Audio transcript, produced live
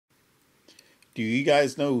Do you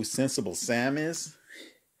guys know who Sensible Sam is?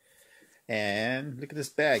 And look at this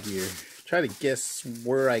bag here. Try to guess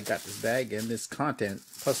where I got this bag and this content,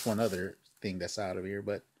 plus one other thing that's out of here.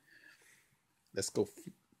 But let's go. It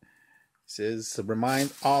says,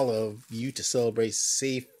 remind all of you to celebrate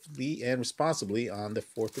safely and responsibly on the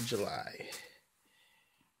 4th of July.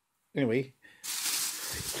 Anyway,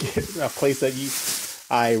 a place that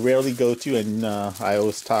I rarely go to and I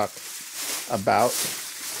always talk about.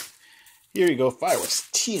 Here you go, fireworks.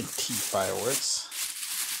 TNT Fireworks.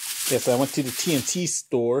 Yes, I went to the TNT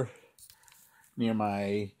store near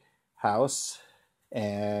my house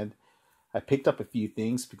and I picked up a few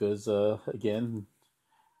things because, again,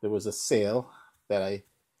 there was a sale that I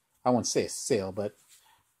won't say a sale, but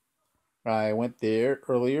I went there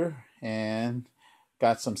earlier and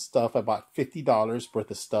got some stuff. I bought $50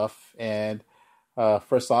 worth of stuff. And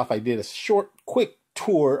first off, I did a quick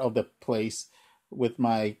tour of the place with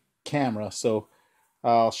my camera. So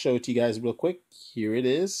I'll show it to you guys real quick. Here it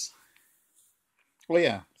is. Oh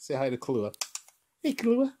yeah, say hi to Kahlua. Hey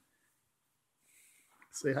Kahlua.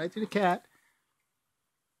 Say hi to the cat.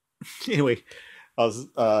 Anyway,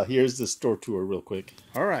 here's the store tour real quick.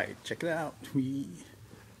 All right, check it out. I'm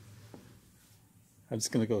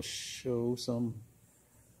just gonna go show some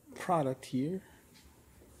product here.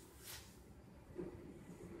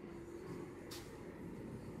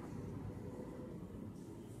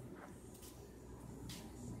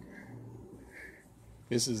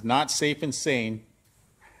 This is not safe and sane.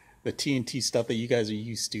 The TNT stuff that you guys are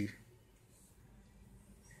used to.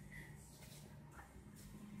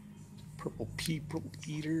 Purple people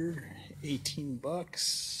eater, 18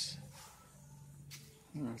 bucks.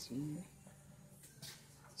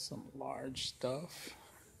 Some large stuff.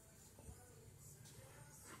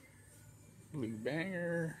 Blue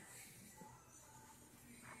banger.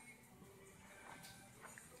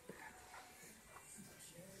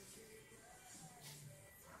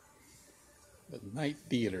 The night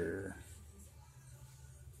theater.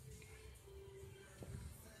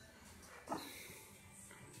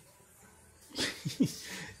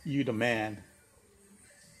 You the man.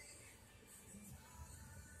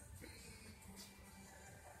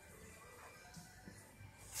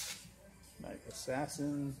 Night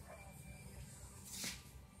assassin.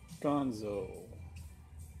 Gonzo.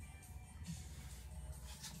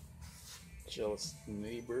 Jealous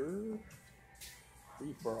neighbor.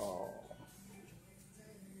 Free for all.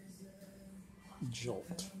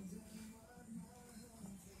 Jolt.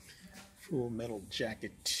 Full Metal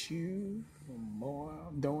Jacket 2.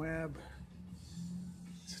 Moab.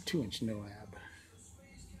 It's a 2-inch Moab.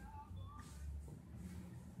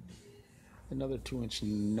 Another 2-inch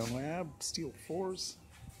Moab. Steel 4s.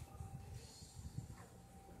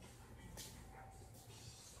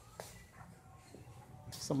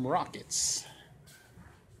 Some rockets.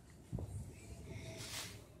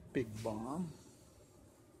 Big bomb.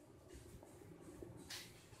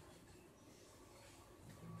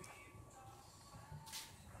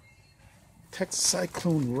 Texas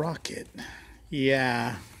Cyclone rocket.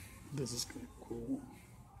 Yeah, this is cool.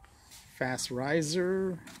 Fast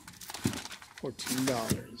riser,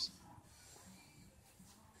 $14.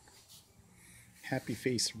 Happy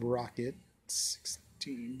face rocket,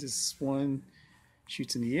 16. This one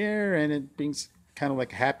shoots in the air and it brings kind of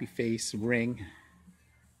like a happy face ring.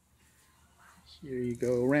 Here you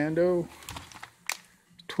go, rando.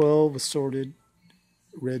 12 assorted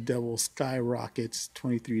Red Devil Sky Rockets,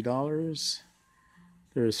 $23.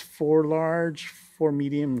 There's 4 large, 4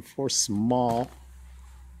 medium, and 4 small.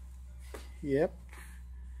 Yep.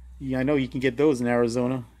 Yeah, I know you can get those in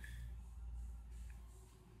Arizona.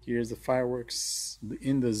 Here's the fireworks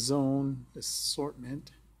in the zone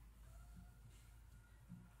assortment.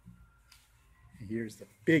 And here's the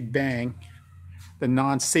Big Bang. The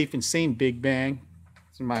non-safe and sane Big Bang,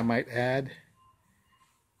 I might add.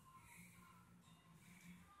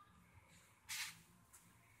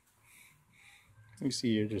 Let me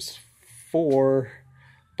see here, there's 4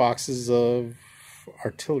 boxes of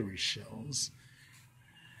artillery shells.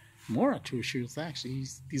 More artillery shells, actually.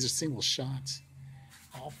 These are single shots.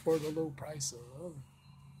 All for the low price of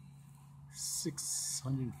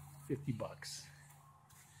 $650.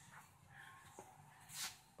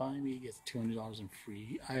 Buy me gets $200 in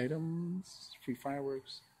free items, free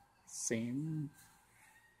fireworks. Same.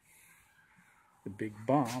 The big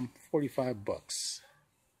bomb, $45.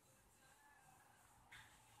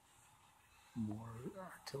 More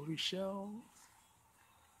artillery shells.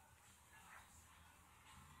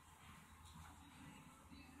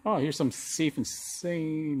 Oh, here's some safe and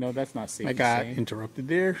sane. No, that's not safe. I got interrupted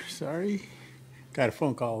there. Sorry. Got a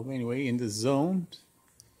phone call. Anyway, in the zone.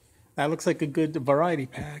 That looks like a good variety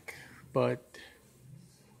pack, but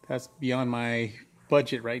that's beyond my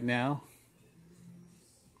budget right now.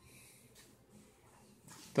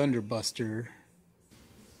 Thunderbuster.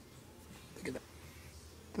 Look at that.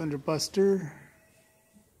 Thunderbuster.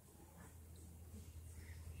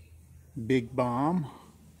 Big Bomb.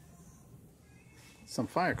 Some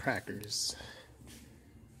firecrackers.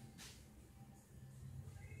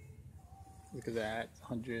 Look at that.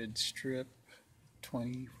 100 strip.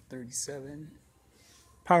 20 for 37.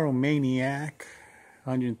 Pyromaniac.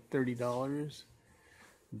 $130.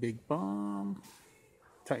 Big Bomb.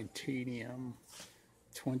 Titanium.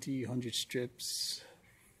 100 strips.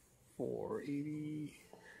 480.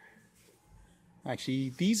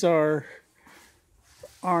 Actually, these are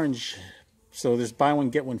orange, so there's buy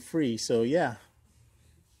one get one free. So yeah,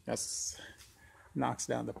 that's knocks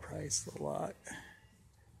down the price a lot.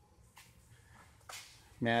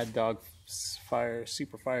 Mad Dog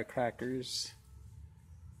Super Firecrackers.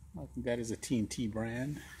 I think that is a TNT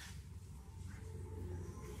brand.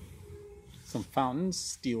 Some fountains,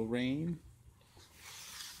 Steel Rain,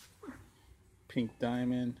 Pink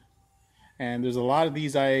Diamond, and there's a lot of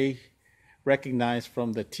these I recognize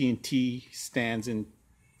from the TNT stands in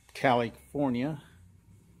California,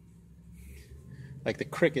 like the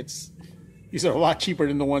crickets. These are a lot cheaper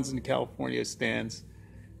than the ones in the California stands.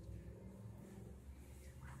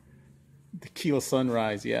 The Keel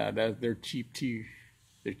Sunrise, yeah, they're cheap too.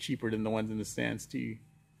 They're cheaper than the ones in the stands too.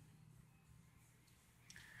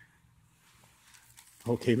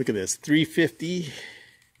 Okay, look at this, $3.50.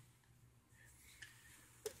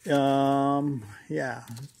 Yeah,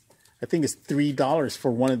 I think it's $3 for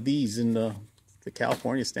one of these in the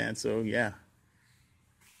California stand. So yeah.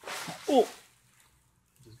 Oh,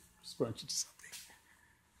 just scrunch into something.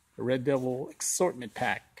 The Red Devil assortment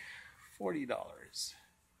pack, $40.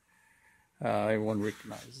 Everyone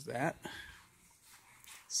recognizes that.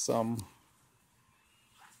 Some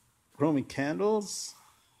Roman candles.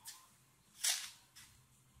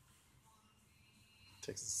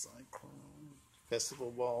 Texas Cyclone. Festival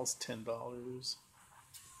balls, $10.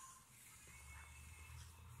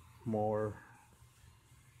 More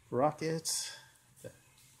rockets.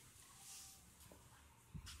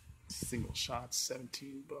 Single shots,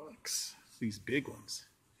 $17. These big ones.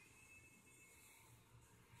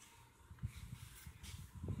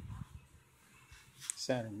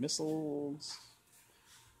 Saturn missiles.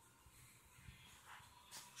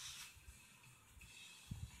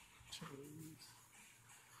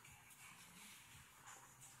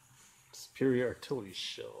 Superior artillery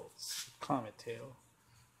shells. Comet tail.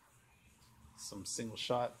 Some single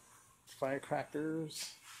shot firecrackers.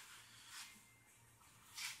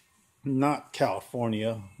 Not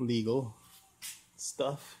California legal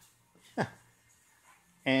stuff.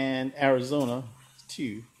 And Arizona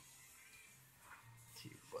too.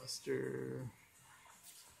 Buster.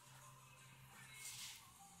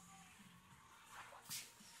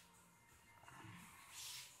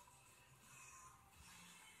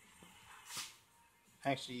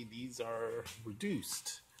 Actually, these are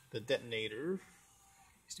reduced. The detonator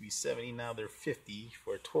used to be 70, now they're 50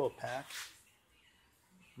 for a 12-pack.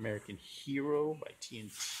 American Hero by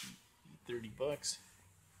TNT, $30.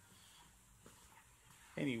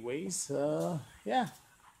 Anyways, yeah.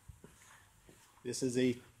 This is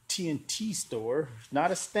a TNT store,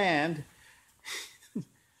 not a stand,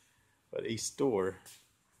 but a store.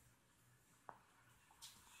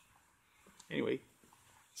 Anyway,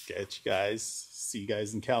 catch you guys. See you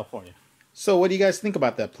guys in California. So what do you guys think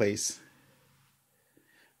about that place?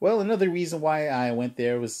 Well, another reason why I went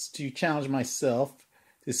there was to challenge myself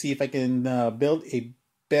to see if I can build a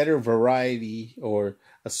better variety or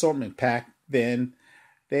assortment pack than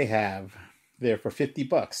they have there for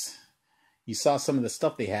 $50. You saw some of the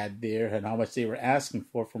stuff they had there and how much they were asking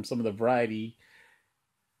for from some of the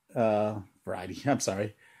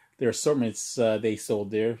their assortments they sold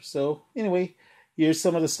there. So anyway, here's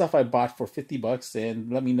some of the stuff I bought for $50,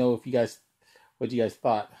 and let me know if what you guys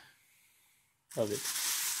thought of it.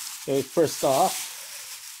 So first off,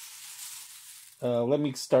 let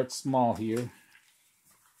me start small here.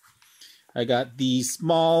 I got these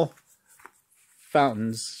small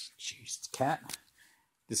fountains. Jeez, cat.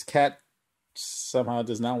 This cat somehow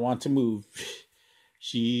does not want to move.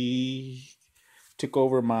 She took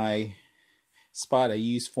over my spot I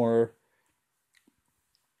use for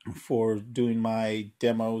doing my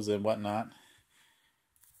demos and whatnot.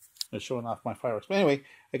 They're showing off my fireworks. But anyway,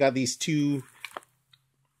 I got these two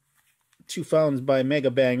fountains by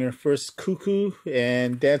Mega Banger. First Cuckoo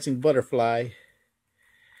and Dancing Butterfly.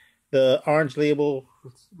 The orange label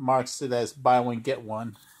marks it as buy one get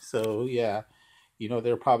one. So yeah, You know,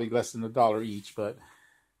 they're probably less than $1 each, but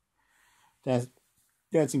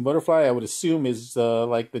Dancing Butterfly, I would assume, is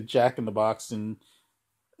like the Jack in the Box in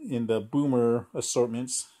the Boomer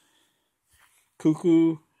assortments.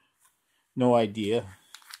 Cuckoo, no idea.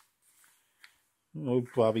 We'll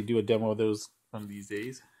probably do a demo of those one of these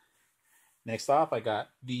days. Next off, I got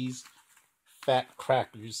these fat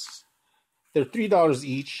crackers. They're $3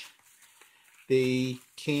 each. They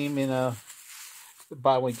came in a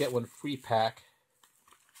buy one get one free pack,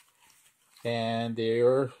 and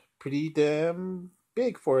they're pretty damn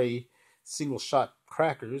big for a single shot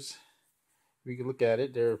crackers. If you can look at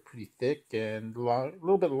it, they're pretty thick and long, a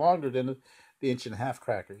little bit longer than the 1.5 inch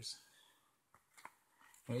crackers.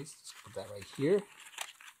 Anyways, let's put that right here.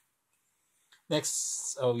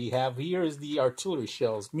 Next, we have here is the artillery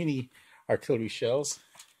shells, mini artillery shells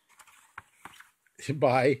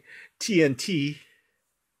by TNT.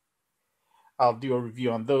 I'll do a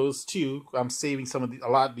review on those too. I'm saving a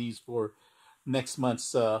lot of these for next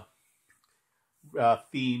month's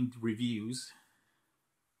themed reviews.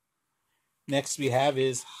 Next we have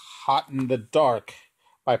is Hot in the Dark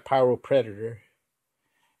by Pyro Predator.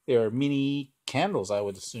 They are mini candles, I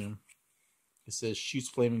would assume. It says shoots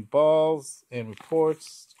flaming balls and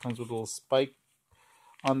reports. It comes with a little spike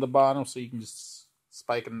on the bottom, so you can just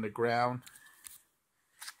spike it in the ground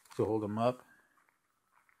to hold them up.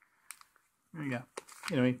 There you go.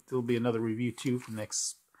 Anyway, there'll be another review too for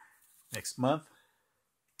next month.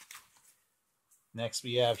 Next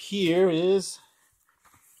we have here is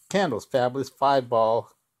Candles, Fabulous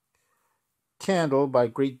 5-ball candle by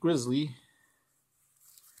Great Grizzly.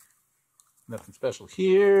 Nothing special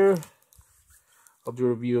here. I'll do a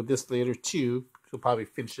review of this later too. We'll probably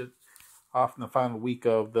finish it off in the final week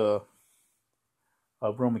of the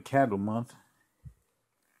Roman Candle Month.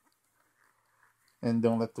 And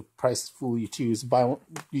don't let the price fool you too. Buy one,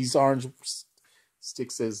 these orange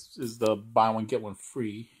sticks is the buy one get one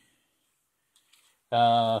free.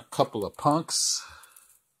 Couple of punks.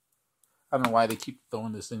 I don't know why they keep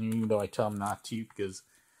throwing this in, even though I tell them not to, because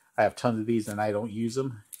I have tons of these and I don't use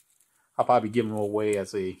them. I'll probably give them away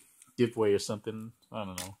as a giveaway or something. I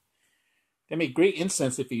don't know. They make great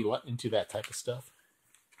incense if you are into that type of stuff.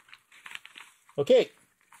 Okay,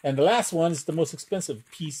 and the last one is the most expensive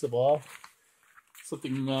piece of all.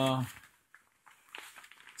 Something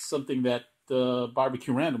that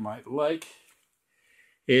Barbecue Random might like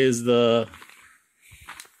is the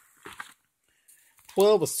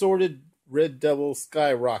 12 assorted Red Devil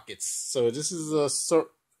Sky Rockets. So this is a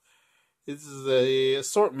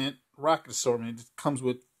assortment, rocket assortment. It comes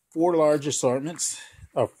with 4 large assortments,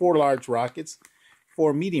 or 4 large rockets,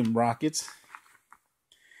 4 medium rockets,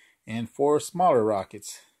 and 4 smaller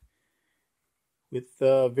rockets with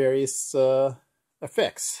various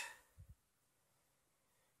effects.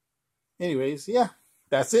 Anyways, yeah,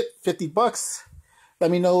 that's it. $50.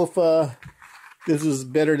 Let me know if this was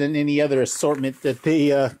better than any other assortment that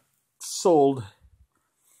they sold.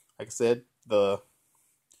 Like I said, the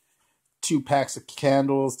 2 packs of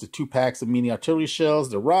candles, the 2 packs of mini artillery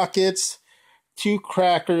shells, the rockets, 2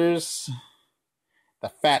 crackers, the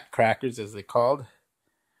fat crackers as they're called,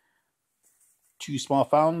 2 small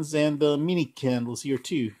fountains, and the mini candles here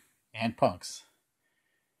too, and punks.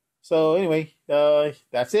 So anyway,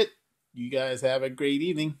 that's it. You guys have a great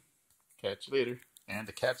evening. Catch you later. And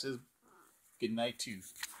the cat says good night too.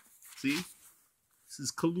 See? This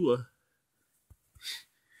is Kahlua.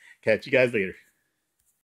 Catch you guys later.